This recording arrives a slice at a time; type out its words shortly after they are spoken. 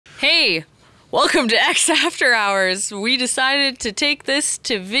Hey, welcome to X After Hours. We decided to take this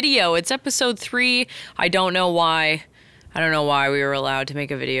to video. It's episode 3. I don't know why. I don't know why we were allowed to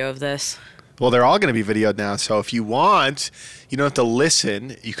make a video of this. Well, they're all going to be videoed now, so if you want, you don't have to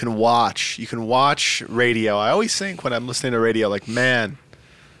listen. You can watch. You can watch radio. I always think when I'm listening to radio, like, man,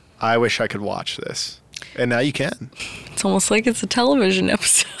 I wish I could watch this. And now you can. It's almost like it's a television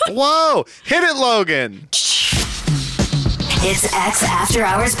episode. Whoa! Hit it, Logan! It's X After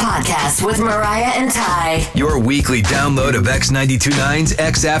Hours Podcast with Mariah and Ty. Your weekly download of X92.9's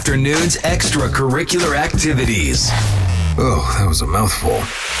X Afternoons extracurricular activities. Oh, that was a mouthful.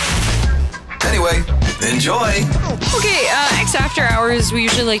 Anyway, enjoy. Okay, X After Hours, we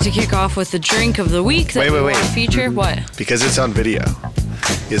usually like to kick off with the drink of the week that we want to feature. What? Because it's on video.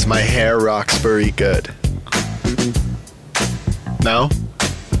 Is my hair Roxbury good? No?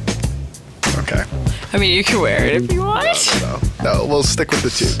 Okay. I mean, you can wear it if you want. No, we'll stick with the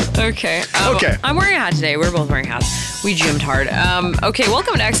tube. Okay. Okay. I'm wearing a hat today. We're both wearing hats. We gymmed hard. Okay,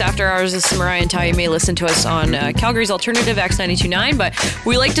 welcome to X After Hours. This is Mariah and Ty. You may listen to us on Calgary's alternative, X92.9, but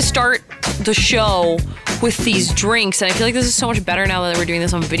we like to start the show with these drinks, and I feel like this is so much better now that we're doing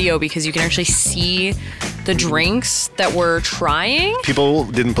this on video because you can actually see the drinks that we're trying. People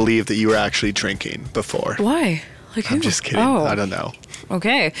didn't believe that you were actually drinking before. Why? Like who? I'm just kidding. Oh. I don't know.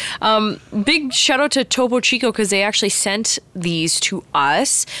 Okay. Big shout out to Topo Chico because they actually sent these to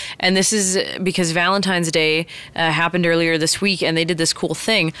us. And this is because Valentine's Day happened earlier this week and they did this cool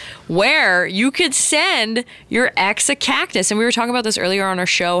thing where you could send your ex a cactus. And we were talking about this earlier on our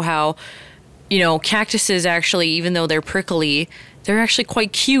show how, you know, cactuses actually, even though they're prickly, they're actually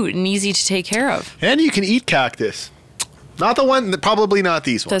quite cute and easy to take care of. And you can eat cactus. Not the one, probably not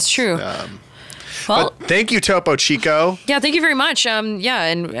these ones. That's true. Well, but thank you, Topo Chico. Yeah, thank you very much. Yeah,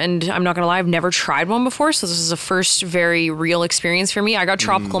 and I'm not going to lie, I've never tried one before, so this is a first very real experience for me. I got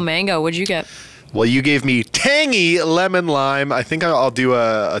tropical mango. What'd you get? Well, you gave me tangy lemon lime. I think I'll do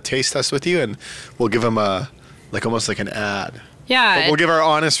a taste test with you, and we'll give them almost like an ad. Yeah. But we'll give our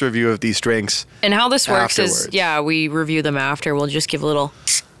honest review of these drinks. And how this works afterwards. is, yeah, we review them after. We'll just give a little.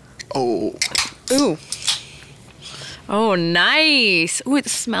 Oh. Ooh. Oh, nice. Ooh, it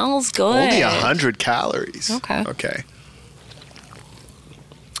smells good. Only 100 calories. Okay.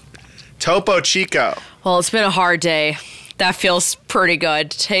 Topo Chico. Well, it's been a hard day. That feels pretty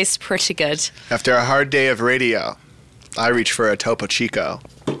good. Tastes pretty good. After a hard day of radio, I reach for a Topo Chico.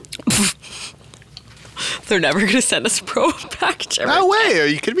 They're never going to send us a pro package. No way. Are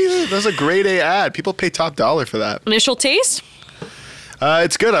you kidding me? That was a grade A ad. People pay top dollar for that. Initial taste?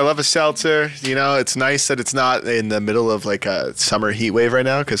 It's good. I love a seltzer. You know, it's nice that it's not in the middle of like a summer heat wave right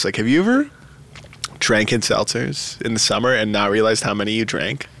now. Because, like, have you ever drank in seltzers in the summer and not realized how many you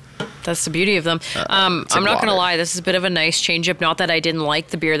drank? That's the beauty of them. I'm not going to lie. This is a bit of a nice change up. Not that I didn't like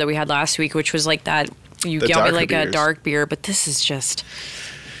the beer that we had last week, which was like that. You got me like beers. A dark beer, but this is just.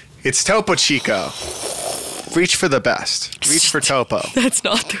 It's Topo Chico. Reach for the best. Reach for Topo. That's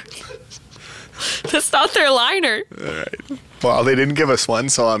not their liner. All right. Well, they didn't give us one,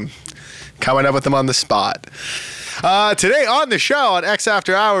 so I'm coming up with them on the spot. Today on the show on X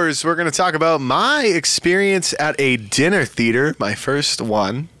After Hours, we're going to talk about my experience at a dinner theater, my first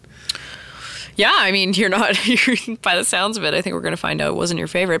one. Yeah, I mean, you're by the sounds of it, I think we're going to find out it wasn't your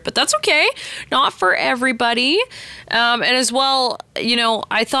favorite, but that's okay. Not for everybody. And as well, you know,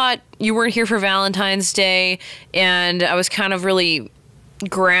 I thought you weren't here for Valentine's Day, and I was kind of really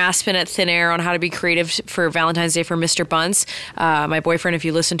grasping at thin air on how to be creative for Valentine's Day for Mr. Bunce. My boyfriend, if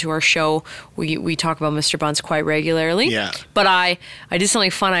you listen to our show, we talk about Mr. Bunce quite regularly. Yeah. But I did something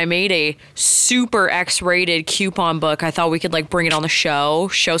fun. I made a super X-rated coupon book. I thought we could like bring it on the show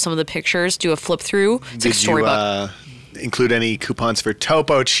some of the pictures, do a flip through. It's like a storybook. Did you include any coupons for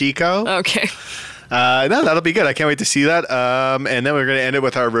Topo Chico? Okay. No, that'll be good. I can't wait to see that. And then we're going to end it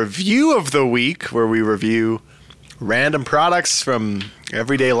with our review of the week, where we review random products from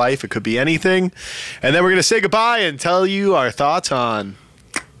everyday life. It could be anything. And then we're going to say goodbye and tell you our thoughts on...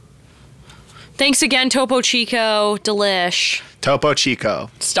 Thanks again, Topo Chico. Delish. Topo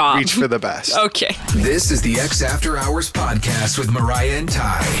Chico. Stop. Reach for the best. Okay. This is the X After Hours Podcast with Mariah and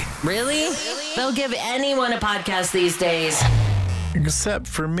Ty. Really? They'll give anyone a podcast these days. Except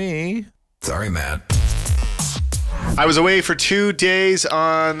for me. Sorry, Matt. I was away for 2 days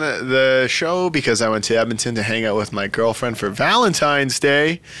on the show because I went to Edmonton to hang out with my girlfriend for Valentine's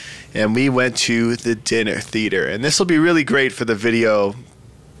Day, and we went to the dinner theater. And this will be really great for the video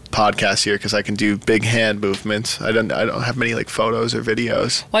podcast here because I can do big hand movements. I don't have many like photos or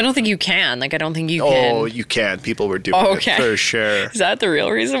videos. Well, I don't think you can. Like, I don't think you can. Oh, you can. People were doing it for sure. Is that the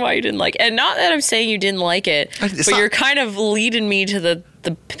real reason why you didn't like it? And not that I'm saying you didn't like it, but you're kind of leading me to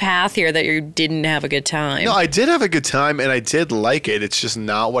the path here that you didn't have a good time. No, I did have a good time, and I did like it. It's just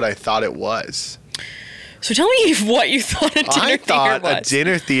not what I thought it was. So tell me what you thought a dinner theater was. I thought a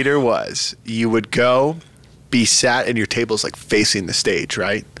dinner theater was you would go, be sat, and your table's like facing the stage,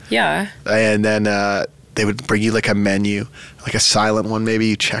 right? Yeah. And then they would bring you like a menu, like a silent one maybe.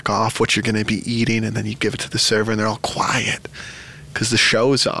 You check off what you're going to be eating, and then you give it to the server, and they're all quiet because the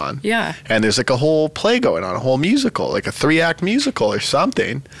show's on. Yeah. And there's like a whole play going on, a whole musical, like a 3-act musical or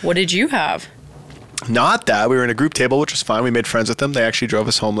something. What did you have? Not that. We were in a group table, which was fine. We made friends with them. They actually drove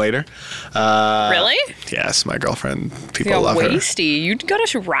us home later. Really? Yes, my girlfriend. People You got love her. wasty. You got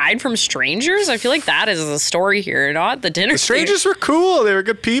us ride from strangers? I feel like that is the story here, not the dinner The strangers were cool. They were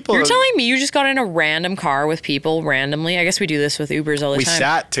good people. You're telling me you just got in a random car with people randomly? I guess we do this with Ubers all the we time.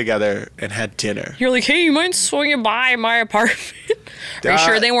 sat together and had dinner. You're like, hey, you mind swinging by my apartment? Are you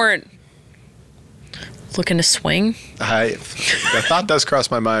sure they weren't looking to swing? The thought does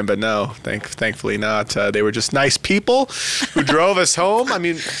cross my mind, but no, thankfully not. They were just nice people who drove us home. I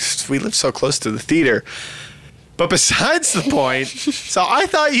mean, we live so close to the theater. But besides the point, so I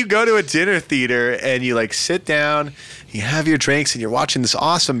thought you go to a dinner theater and you like sit down, you have your drinks, and you're watching this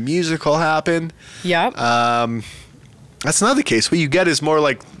awesome musical happen. Yep. That's not the case. What you get is more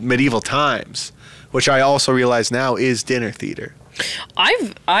like medieval times, which I also realize now is dinner theater.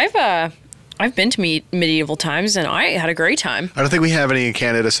 I've been to medieval times, and I had a great time. I don't think we have any in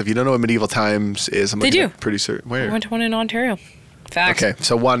Canada, so if you don't know what medieval times is, I'm They looking do. at pretty certain. Where? I went to one in Ontario. Facts. Okay,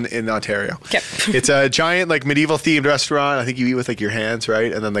 so one in Ontario. Okay. It's a giant like medieval themed restaurant. I think you eat with like your hands,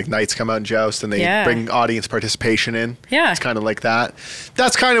 right? And then like knights come out and joust, and they Yeah. bring audience participation in. Yeah. It's kind of like that.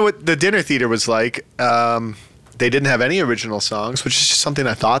 That's kind of what the dinner theater was like. They didn't have any original songs, which is just something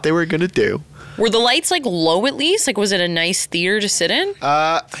I thought they were going to do. Were the lights like low at least? Like, was it a nice theater to sit in?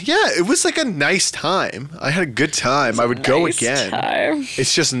 Yeah, it was like a nice time. I had a good time. I would go Nice again. time.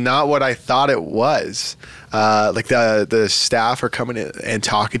 It's just not what I thought it was. Like the staff are coming in and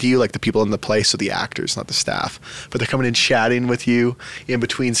talking to you, like the people in the play, so the actors, not the staff, but they're coming in chatting with you in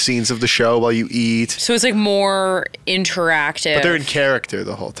between scenes of the show while you eat. So it's like more interactive. But they're in character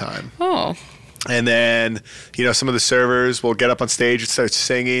the whole time. Oh. And then, some of the servers will get up on stage and start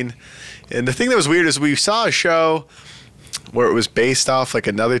singing. And the thing that was weird is we saw a show where it was based off like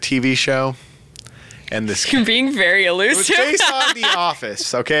another TV show. And this You're being very it was elusive. based on The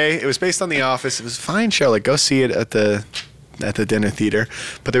Office, okay? It was based on The Office. It was a fine show. Like, go see it at the dinner theater.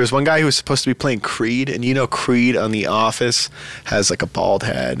 But there was one guy who was supposed to be playing Creed, and Creed on The Office has like a bald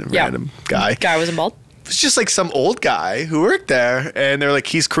head, Yeah. random guy. Guy wasn't bald? It's just like some old guy who worked there, and they're like,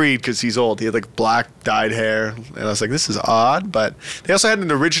 he's Creed because he's old. He had like black dyed hair, and I was like, this is odd. But they also had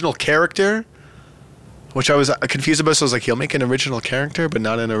an original character, which I was confused about. So I was like, he'll make an original character, but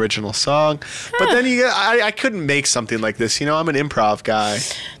not an original song. But then I couldn't make something like this. I'm an improv guy.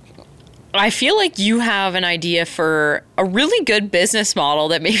 I feel like you have an idea for a really good business model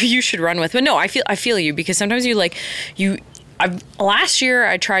that maybe you should run with. But no, I feel you, because sometimes last year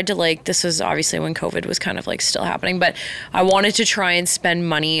I tried to this was obviously when COVID was kind of still happening, but I wanted to try and spend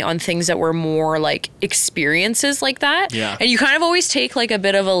money on things that were more like experiences like that. Yeah. And you kind of always take a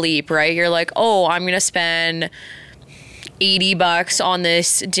bit of a leap, right? You're like, oh, I'm going to spend $80 on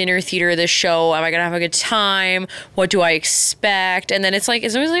this dinner theater, this show. Am I going to have a good time? What do I expect? And then it's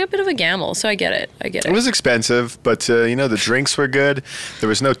always a bit of a gamble. So I get it. It was expensive, but the drinks were good. There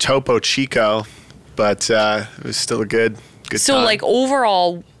was no Topo Chico, but it was still a good So time.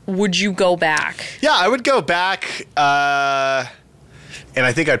 Overall, would you go back? Yeah, I would go back, and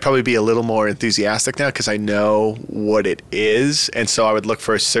I think I'd probably be a little more enthusiastic now because I know what it is, and so I would look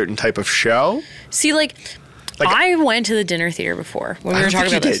for a certain type of show. See, I went to the dinner theater before when we were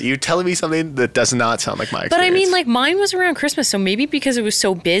talking about this. You're telling me something that does not sound like my experience. But I mean, mine was around Christmas, so maybe because it was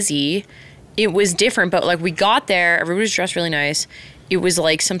so busy, it was different. But we got there, everybody was dressed really nice. It was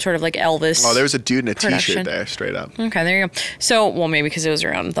some sort of Elvis. Oh, there was a dude in a production. T-shirt there, straight up. Okay, there you go. So, maybe because it was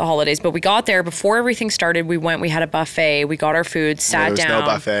around the holidays, but we got there before everything started. We had a buffet. We got our food, sat There was down. no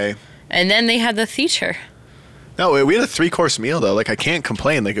buffet. And then they had the theater. No, we had a 3-course meal though. I can't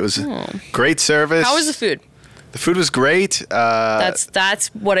complain. It was great service. How was the food? The food was great. That's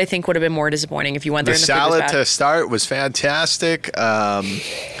what I think would have been more disappointing if you went there The and the food was salad bad. to start was fantastic.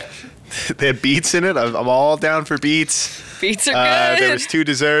 They had beets in it. I'm all down for beets. Beets are good. There was 2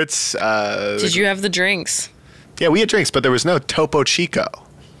 desserts. Did you have the drinks? Yeah, we had drinks, but there was no Topo Chico.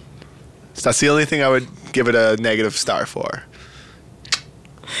 So that's the only thing I would give it a negative star for.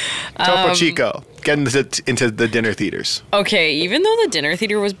 Topo Chico. get into the dinner theaters. Okay, even though the dinner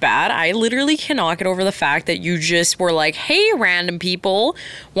theater was bad, I literally cannot get over the fact that you just were like, hey, random people,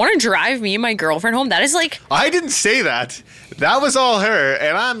 want to drive me and my girlfriend home? That is like... I didn't say that. That was all her.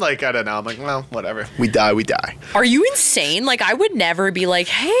 And I'm like, I don't know. I'm like, well, whatever. We die, we die. Are you insane? Like, I would never be like,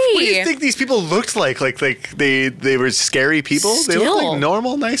 hey... What do you think these people looked like? Like they were scary people? They looked like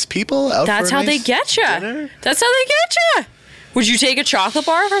normal, nice people out That's for a how they nice get you. dinner? That's how they get you. Would you take a chocolate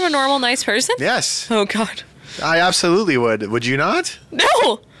bar from a normal, nice person? Yes. Oh, God. I absolutely would. Would you not?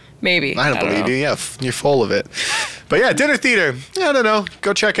 No. Maybe. I don't believe you. Yeah, you're full of it. But yeah, dinner theater. I don't know.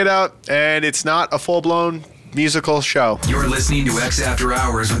 Go check it out. And it's not a full-blown musical show. You're listening to X After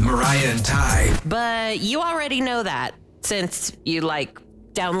Hours with Mariah and Ty. But you already know that since you,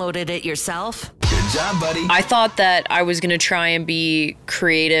 downloaded it yourself. Good job, buddy. I thought that I was going to try and be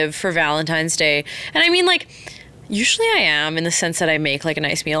creative for Valentine's Day. And I mean, usually I am in the sense that I make a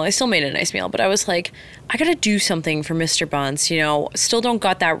nice meal. I still made a nice meal, but I was like, I got to do something for Mr. Bunce. Still don't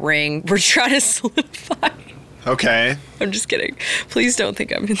got that ring. We're trying to solidify. Okay. I'm just kidding. Please don't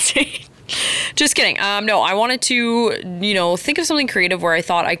think I'm insane. Just kidding. No, I wanted to, think of something creative where I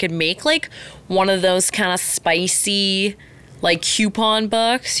thought I could make one of those kind of spicy, coupon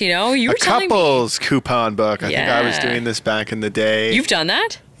books. You were telling me. Couples coupon book. I think I was doing this back in the day. You've done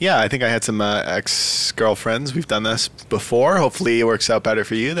that? Yeah, I think I had some ex-girlfriends. We've done this before. Hopefully it works out better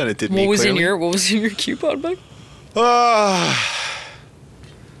for you than it did me. What was in your coupon book?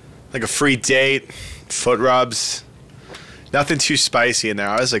 Like a free date, foot rubs. Nothing too spicy in there.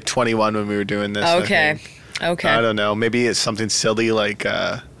 I was 21 when we were doing this. Okay. Okay. I don't know. Maybe it's something silly like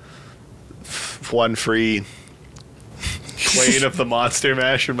one free plane of the Monster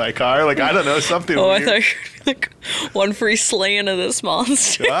Mash in my car. I don't know, something weird. I thought you were going to be one free slaying of this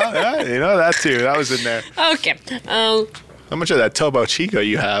monster. Well, yeah, that too. That was in there. Okay. How much of that Topo Chico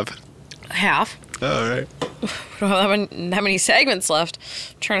you have? Half. Oh, right. We don't have that many segments left.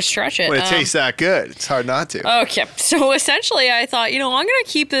 I'm trying to stretch it. When it tastes that good, it's hard not to. Okay. So essentially, I thought, I'm going to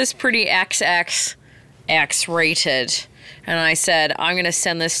keep this pretty XX X-rated. And I said, I'm going to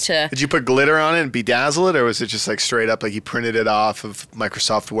send this to... Did you put glitter on it and bedazzle it? Or was it just straight up you printed it off of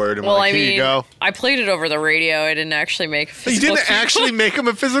Microsoft Word and here you go? I played it over the radio. I didn't actually make a physical You didn't actually make them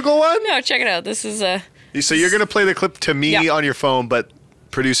a physical one? No, check it out. This is a... So you're going to play the clip to me on your phone, but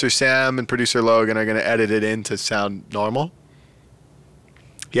producer Sam and producer Logan are going to edit it in to sound normal?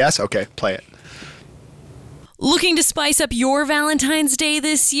 Yes? Okay, play it. Looking to spice up your Valentine's Day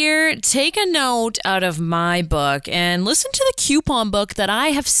this year? Take a note out of my book and listen to the coupon book that I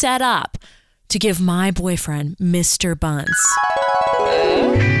have set up to give my boyfriend, Mr. Bunce.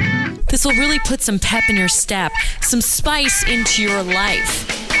 This will really put some pep in your step, some spice into your life.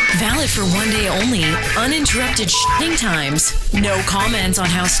 Valid for one day only, uninterrupted shitting times, no comments on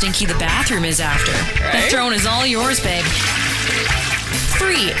how stinky the bathroom is after. Right? The throne is all yours, babe.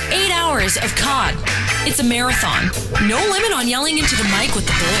 Free 8 hours of COD. It's a marathon. No limit on yelling into the mic with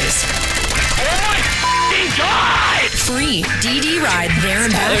the boys. Oh my God! Free DD ride there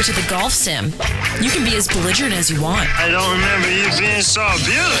and back to the golf sim. You can be as belligerent as you want. I don't remember you being so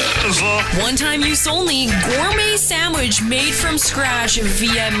beautiful. One-time use only gourmet sandwich made from scratch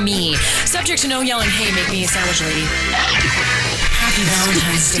via me. Subject to no yelling, hey, make me a sandwich, lady. Happy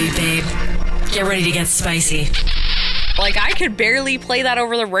Valentine's Day, babe. Get ready to get spicy. I could barely play that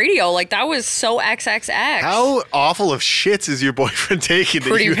over the radio. That was so XXX. How awful of shits is your boyfriend taking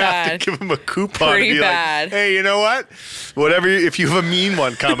that you have to give him a coupon Pretty and be bad. Hey, you know what? Whatever, if you have a mean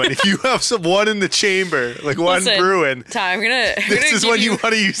one coming, if you have one in the chamber, one brewing, Ty, this is when you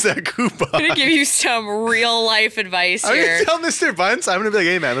want to use that coupon. I'm going to give you some real life advice here. I'm going to tell Mr. Bunce, I'm going to be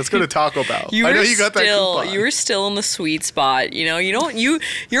like, hey man, let's go to Taco Bell. I know you got that coupon. You were still in the sweet spot. You're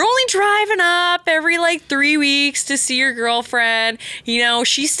only driving up every 3 weeks to see your girlfriend.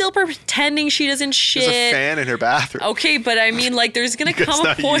 She's still pretending she doesn't shit. There's a fan in her bathroom. Okay, but I mean, there's gonna come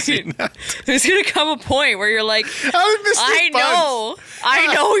a point. There's gonna come a point where you're like, I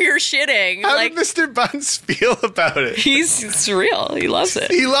know you're shitting. How did Mr. Bunce feel about it? It's surreal. He loves it.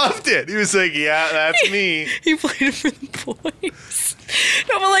 He loved it. He was like, yeah, that's me. He played it for the boys.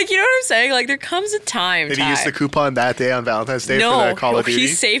 No, but you know what I'm saying? There comes a time. Did he use the coupon that day on Valentine's Day for that Call of Duty?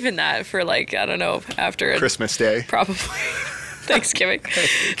 He's saving that for I don't know, after Christmas Day. Probably. Thanksgiving.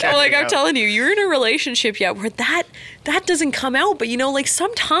 I'm telling you, you're in a relationship yet where that doesn't come out, but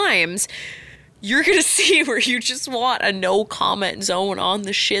sometimes you're going to see where you just want a no comment zone on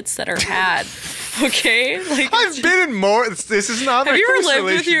the shits that are had. Okay? I've been in more. This is not my first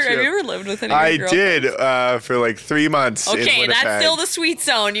relationship. Have you ever lived with any of your girlfriends? I did for 3 months. Okay, that's still the sweet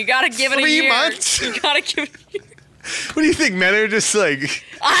zone. You got to give it a year. 3 months? You got to give it a year. What do you think? Men are just like.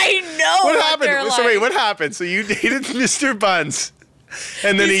 I know. What they're happened? So like. wait, what happened? So you dated Mr. Buns,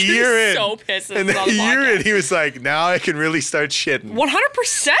 and then He's a year in, so pissed and this then is a on the year in, podcast. he was like, "Now I can really start shitting."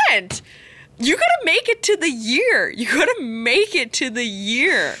 100%. You gotta make it to the year. You gotta make it to the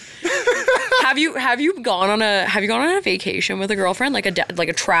year. Have you gone on a vacation with a girlfriend, like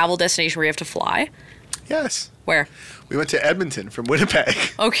a travel destination where you have to fly? Yes, Where? we went to Edmonton from Winnipeg.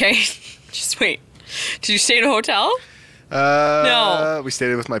 Okay, just wait. Did you stay in a hotel? No. We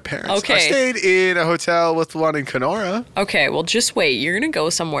stayed with my parents. Okay. I stayed in a hotel with one in Kenora. Okay, well, just wait. You're gonna go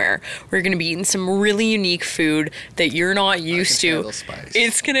somewhere. We're gonna be eating some really unique food that you're not used can to. handle spice.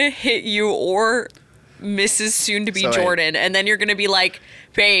 It's gonna hit you or Mrs. Soon to be So wait. Jordan, and then you're gonna be like,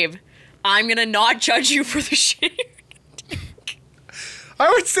 babe, I'm gonna not judge you for the shit. I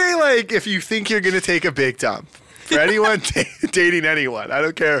would say, like, if you think you're going to take a big dump, for anyone dating anyone, I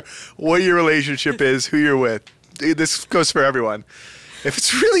don't care what your relationship is, who you're with, this goes for everyone. If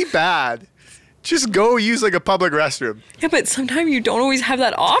it's really bad, just go use, like, a public restroom. Yeah, but sometimes you don't always have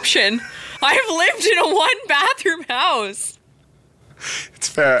that option. I've lived in a one-bathroom house. It's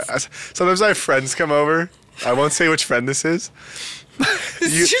fair. Sometimes I have friends come over. I won't say which friend this is.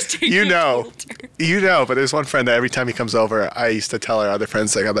 You know, but there's one friend that every time he comes over, I used to tell our other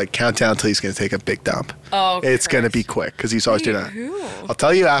friends, like, I'm like, count down till he's going to take a big dump. Oh, it's going to be quick because he's always doing that. I'll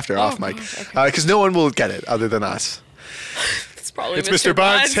tell you after, off mic, because no one will get it other than us. It's probably It's Mr.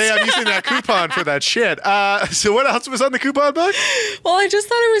 Buns. Hey, I'm using that coupon for that shit. So what else was on the coupon book? Well, I just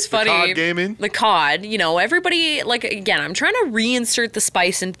thought it was funny. COD gaming? The COD, everybody, like, again, I'm trying to reinsert the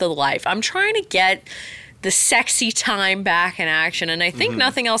spice into the life. I'm trying to get the sexy time back in action. And I think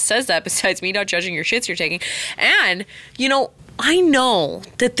nothing else says that besides me not judging your shits you're taking. And, I know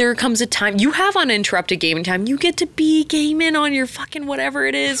that there comes a time you have uninterrupted gaming time. You get to be gaming on your fucking whatever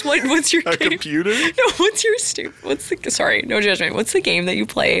it is. What's your A game? computer? No, sorry, no judgment. What's the game that you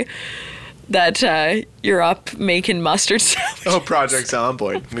play that you're up making mustard sandwiches? Oh, Project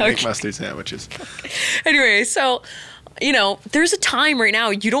Zomboid. We make Okay. mustard sandwiches. Anyway, so, there's a time right now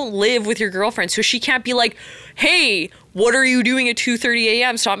you don't live with your girlfriend, so she can't be like, hey, what are you doing at 2:30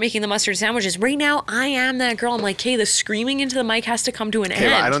 a.m.? Stop making the mustard sandwiches. Right now, I am that girl. I'm like, hey, the screaming into the mic has to come to an Okay,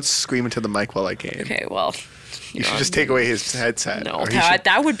 end. well, I don't scream into the mic while I game. Okay, well, You should just take away his headset. no, or he should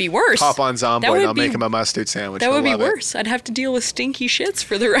that would be worse. hop on That Zomboid would and I'll be- make him a mustard sandwich. That He'll would be love it. worse. I'd have to deal with stinky shits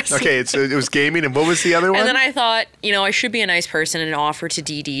for the rest of Okay, so it was gaming, and what was the other one? And then I thought, I should be a nice person and offer to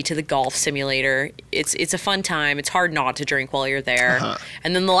DD to the golf simulator. It's a fun time. It's hard not to drink while you're there.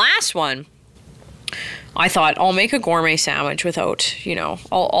 And then the last one, I thought I'll make a gourmet sandwich without,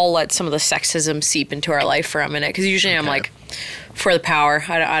 I'll let some of the sexism seep into our life for a minute because usually I'm like, for the power.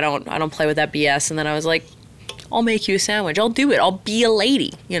 I don't play with that BS. And then I was like, I'll make you a sandwich. I'll do it. I'll be a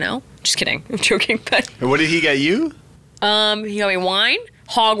lady. Just kidding. I'm joking. But And what did he get you? he got me wine,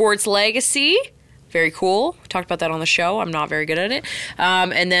 Hogwarts Legacy. Very cool. We talked about that on the show. I'm not very good at it.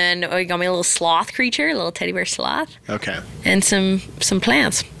 And then he got me a little sloth creature, a little teddy bear sloth, Okay. and some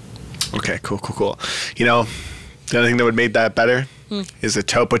plants. Okay, cool. The only thing that would make that better is a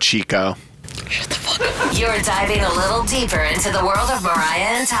Topo Chico. You're diving a little deeper into the world of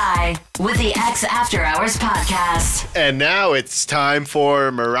Mariah and Ty with the X After Hours podcast. And now it's time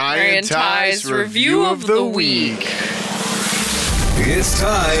for Mariah and Ty's review of the week. It's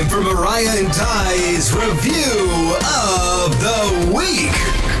time for Mariah and Ty's review of the week.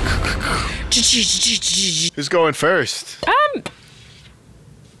 Who's going first?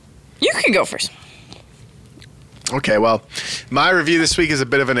 You can go first. Okay, well, my review this week is a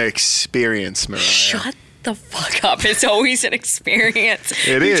bit of an experience, Mariah. Shut the fuck up. It's always an experience.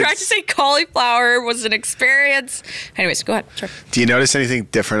 It You is. tried to say cauliflower was an experience. Anyways, go ahead. Sorry. Do you notice anything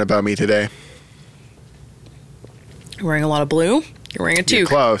different about me today? You're wearing a lot of blue. You're wearing a You're toque.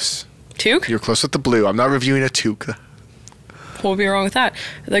 close. Toque? You're close with the blue. I'm not reviewing a toque. What would be wrong with that?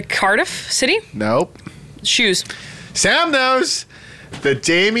 The Cardiff City? Nope. Shoes. Sam knows. The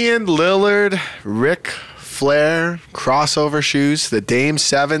Damian Lillard, Ric Flair crossover shoes, the Dame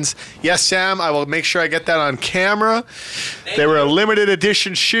 7s. Yes, Sam, I will make sure I get that on camera. They were a limited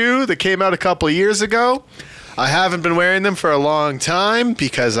edition shoe that came out a couple of years ago. I haven't been wearing them for a long time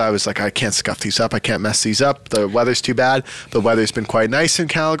because I was like, I can't scuff these up. I can't mess these up. The weather's too bad. The weather's been quite nice in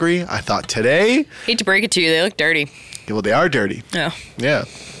Calgary. I thought today, Hate to break it to you, they look dirty. well, they are dirty. Oh. Yeah,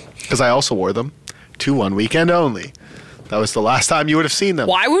 because I also wore them to one weekend only. That was the last time you would have seen them.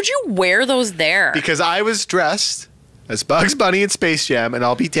 Why would you wear those there? Because I was dressed as Bugs Bunny in Space Jam, and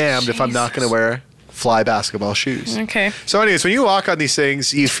I'll be damned if I'm not going to wear fly basketball shoes. Okay. So anyways, when you walk on these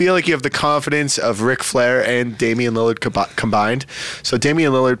things, you feel like you have the confidence of Ric Flair and Damian Lillard combined. So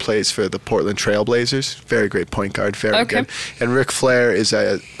Damian Lillard plays for the Portland Trail Blazers. Very great point guard. Very good. And Ric Flair is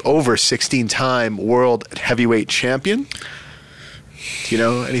a over 16-time world heavyweight champion. Do you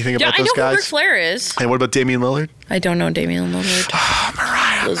know anything about those guys? Yeah, I know who Ric Flair is. And what about Damian Lillard? I don't know Damian Lillard. Oh,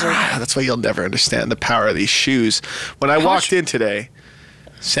 Mariah. That's why you'll never understand the power of these shoes. When I walked in today,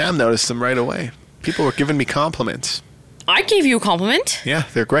 Sam noticed them right away. People were giving me compliments. I gave you a compliment. Yeah,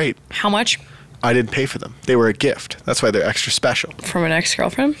 they're great. How much? I didn't pay for them. They were a gift. That's why they're extra special. From an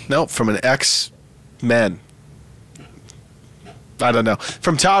ex-girlfriend? No, from an ex-man. I don't know.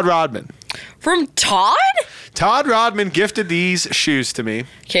 From Todd Rodman. From Todd? Todd Rodman gifted these shoes to me.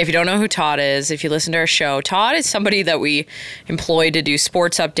 Okay, if you don't know who Todd is, if you listen to our show, Todd is somebody that we employ to do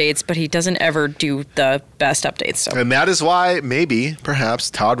sports updates, but he doesn't ever do the best updates. So. And that is why maybe, perhaps,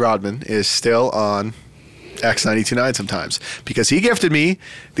 Todd Rodman is still on X92.9 sometimes. Because he gifted me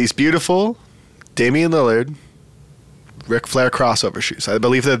these beautiful Damian Lillard Ric Flair crossover shoes. I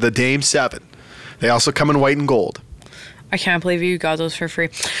believe they're the Dame 7. They also come in white and gold. I can't believe you got those for free.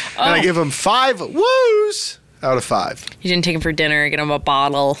 Oh. And I give him 5 woos out of 5. You didn't take him for dinner, get him a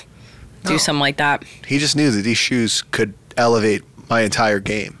bottle, do something like that. He just knew that these shoes could elevate my entire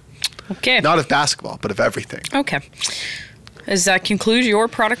game. Okay. Not of basketball, but of everything. Okay. Does that conclude your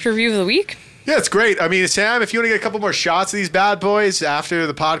product review of the week? Yeah, it's great. I mean, Sam, if you want to get a couple more shots of these bad boys after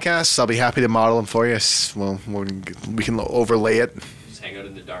the podcast, I'll be happy to model them for you. Well, we can overlay it. Just hang out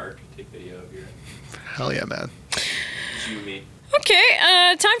in the dark, take video of your... Hell yeah, man. You and me.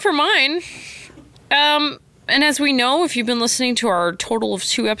 Okay, time for mine. And as we know, if you've been listening to our total of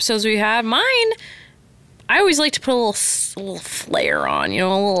 2 episodes we have, mine, I always like to put a little flair on, a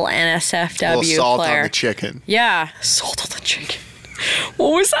little NSFW a little salt flair. on the chicken. Yeah, salt on the chicken.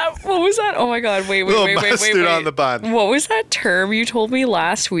 What was that? Oh my God, wait. Mustard on the bun. What was that term you told me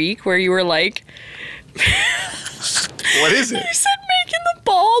last week where you were like... What is it? You said making the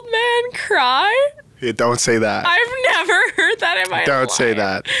bald man cry? Yeah, don't say that. I've never heard that in my life. Don't say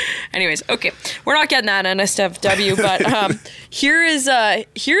that. Anyways, okay. We're not getting that NSFW, but here is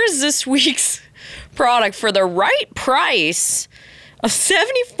this week's product for the right price of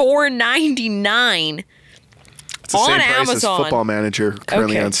 $74.99 It's the on same price Amazon. as Football Manager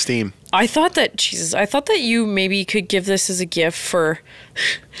currently Okay. on Steam. I thought that you maybe could give this as a gift for,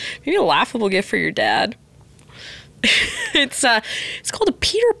 maybe a laughable gift for your dad. It's called a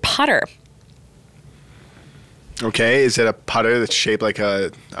Peter Putter. Okay, is it a putter that's shaped like a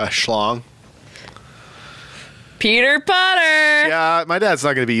schlong? Peter Putter. Yeah, my dad's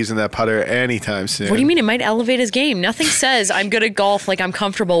not going to be using that putter anytime soon. What do you mean? It might elevate his game. Nothing says I'm good at golf like I'm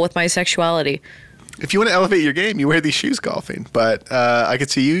comfortable with my sexuality. If you want to elevate your game, you wear these shoes golfing. But I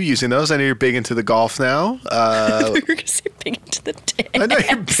could see you using those. I know you're big into the golf now. You were going to say big into the dick. I know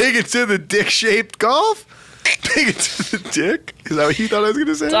you're big into the dick-shaped golf. Big into the dick? Is that what you thought I was going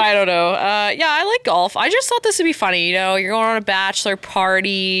to say? I don't know. Yeah, I like golf. I just thought this would be funny. You're going on a bachelor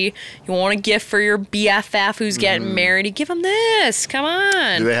party. You want a gift for your BFF who's getting married. You give them this. Come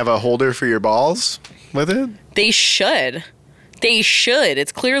on. Do they have a holder for your balls with it? They should. They should.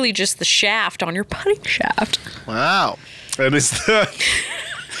 It's clearly just the shaft on your putting shaft. Wow. And is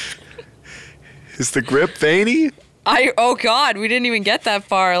the grip veiny? Oh God, we didn't even get that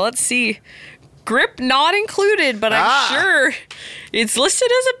far. Let's see. Grip not included, but I'm sure it's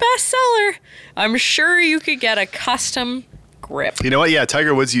listed as a bestseller. I'm sure you could get a custom grip. You know what? Yeah,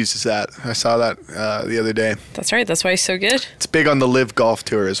 Tiger Woods uses that. I saw that the other day. That's right. That's why he's so good. It's big on the Live Golf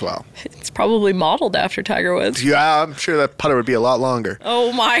Tour as well. It's probably modeled after Tiger Woods. Yeah, I'm sure that putter would be a lot longer.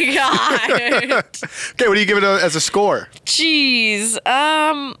 Oh my God. Okay, what do you give it as a score? Jeez.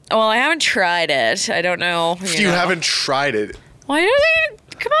 Well, I haven't tried it. I don't know. You haven't tried it. Why do they?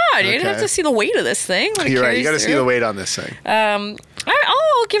 Come on, you didn't have to see the weight of this thing. You're right. You got to see the weight on this thing. I'll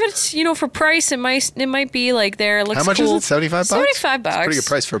give it. For price, it might be like there. It looks How much cool. is it? $75? $75. It's a pretty good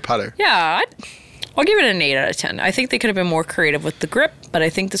price for a putter. Yeah, I'll give it an 8 out of 10. I think they could have been more creative with the grip, but I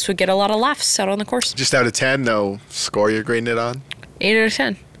think this would get a lot of laughs out on the course. Just out of 10, no score you're grading it on? 8 out of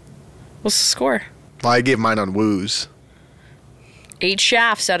 10. What's the score? Well, I gave mine on woos. 8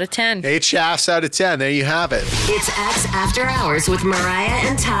 shafts out of 10. 8 shafts out of 10. There you have it. It's X After Hours with Mariah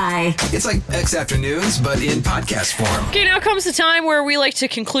and Ty. It's like X Afternoons, but in podcast form. Okay, now comes the time where we like to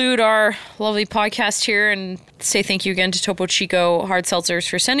conclude our lovely podcast here and say thank you again to Topo Chico Hard Seltzers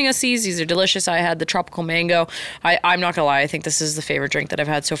for sending us these. These are delicious. I had the tropical mango. I'm not gonna lie, I think this is the favorite drink that I've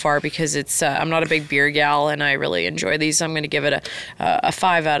had so far because it's. I'm not a big beer gal and I really enjoy these. I'm gonna give it a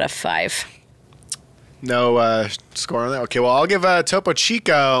 5 out of 5. No score on that. Okay, well, I'll give Topo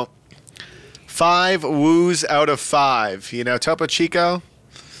Chico 5 woos out of 5. You know, Topo Chico,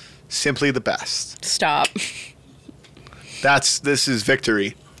 simply the best. Stop. This is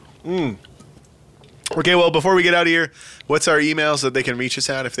victory. Okay, well, before we get out of here, what's our emails that they can reach us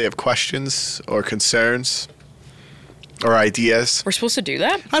at if they have questions or concerns or ideas? We're supposed to do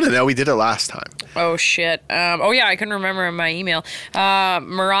that? I don't know. We did it last time. Oh, shit. Oh, yeah, I couldn't remember my email.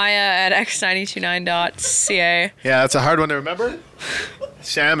 Mariah at x929.ca. Yeah, that's a hard one to remember.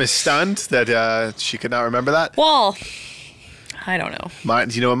 Sam is stunned that she could not remember that. Well, I don't know.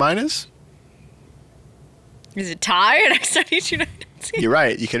 Do you know what mine is? Is it Ty at x929.ca? You're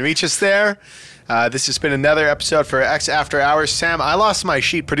right. You can reach us there. This has been another episode for X After Hours. Sam, I lost my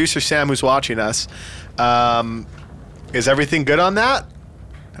sheet. Producer Sam, who's watching us. Is everything good on that?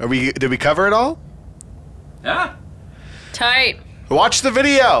 Did we cover it all? Yeah. Tight. Watch the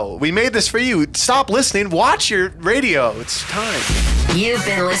video. We made this for you. Stop listening. Watch your radio. It's time. You've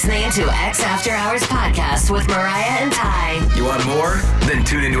been listening to X After Hours podcast with Mariah and Ty. You want more? Then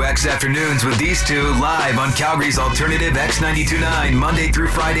tune into X Afternoons with these two live on Calgary's alternative X929 Monday through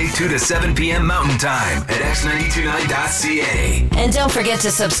Friday 2 to 7 p.m. Mountain Time at x929.ca. And don't forget to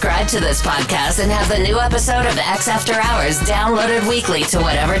subscribe to this podcast and have the new episode of X After Hours downloaded weekly to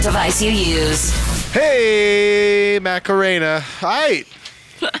whatever device you use. Hey, Macarena. Hi.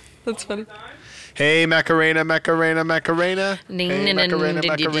 That's funny. Hey, Macarena, Macarena, Macarena. Hey, Macarena,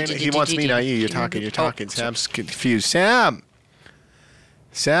 Macarena. He wants me, not you. You're talking. Sam's confused. Sam.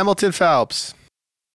 Hamilton Phelps.